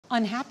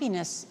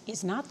Unhappiness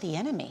is not the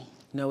enemy.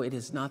 No, it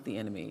is not the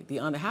enemy. The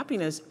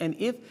unhappiness, and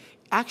if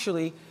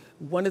actually,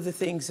 one of the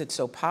things that's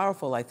so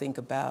powerful, I think,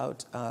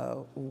 about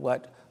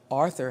what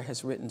Arthur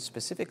has written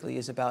specifically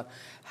is about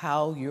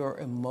how your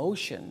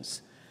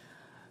emotions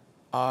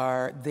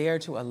are there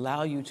to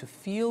allow you to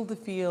feel the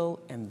feel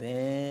and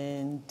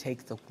then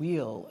take the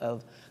wheel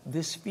of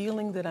this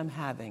feeling that I'm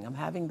having. I'm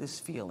having this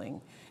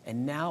feeling,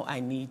 and now I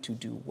need to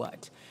do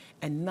what?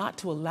 And not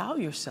to allow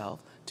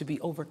yourself to be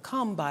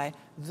overcome by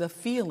the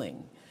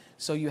feeling.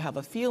 So you have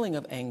a feeling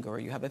of anger,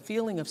 you have a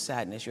feeling of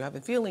sadness, you have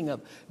a feeling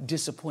of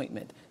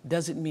disappointment.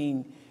 Doesn't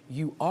mean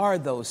you are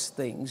those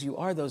things, you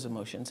are those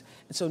emotions.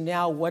 And so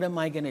now what am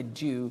I gonna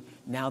do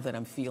now that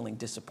I'm feeling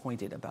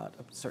disappointed about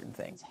a certain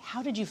thing?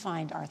 How did you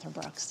find Arthur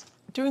Brooks?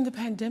 During the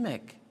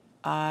pandemic,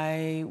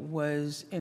 I was in